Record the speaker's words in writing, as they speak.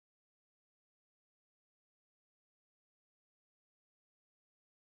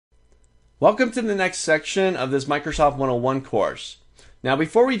Welcome to the next section of this Microsoft 101 course. Now,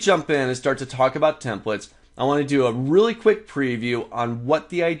 before we jump in and start to talk about templates, I want to do a really quick preview on what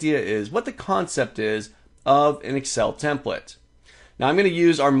the idea is, what the concept is of an Excel template. Now, I'm going to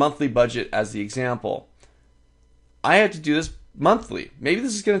use our monthly budget as the example. I had to do this monthly. Maybe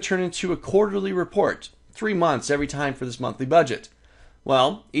this is going to turn into a quarterly report, 3 months every time for this monthly budget.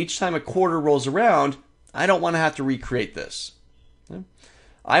 Well, each time a quarter rolls around, I don't want to have to recreate this.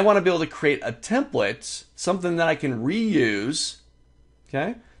 I want to be able to create a template, something that I can reuse,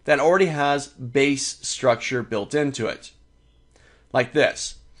 okay, that already has base structure built into it. Like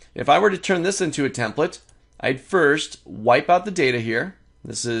this. If I were to turn this into a template, I'd first wipe out the data here.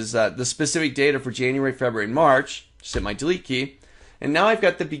 This is the specific data for January, February, and March. Just hit my delete key. And now I've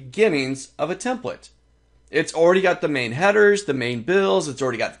got the beginnings of a template. It's already got the main headers, the main bills. It's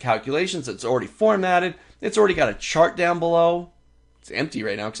already got the calculations. It's already formatted. It's already got a chart down below. It's empty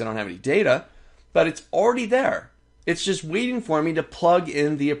right now because I don't have any data, but it's already there. It's just waiting for me to plug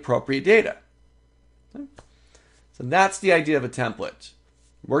in the appropriate data. Okay. So that's the idea of a template.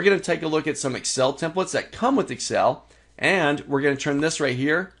 We're going to take a look at some Excel templates that come with Excel, and we're going to turn this right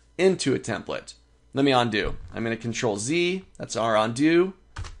here into a template. Let me undo. I'm going to Control Z. That's our undo.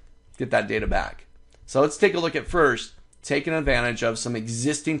 Get that data back. So let's take a look at first taking advantage of some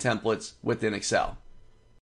existing templates within Excel.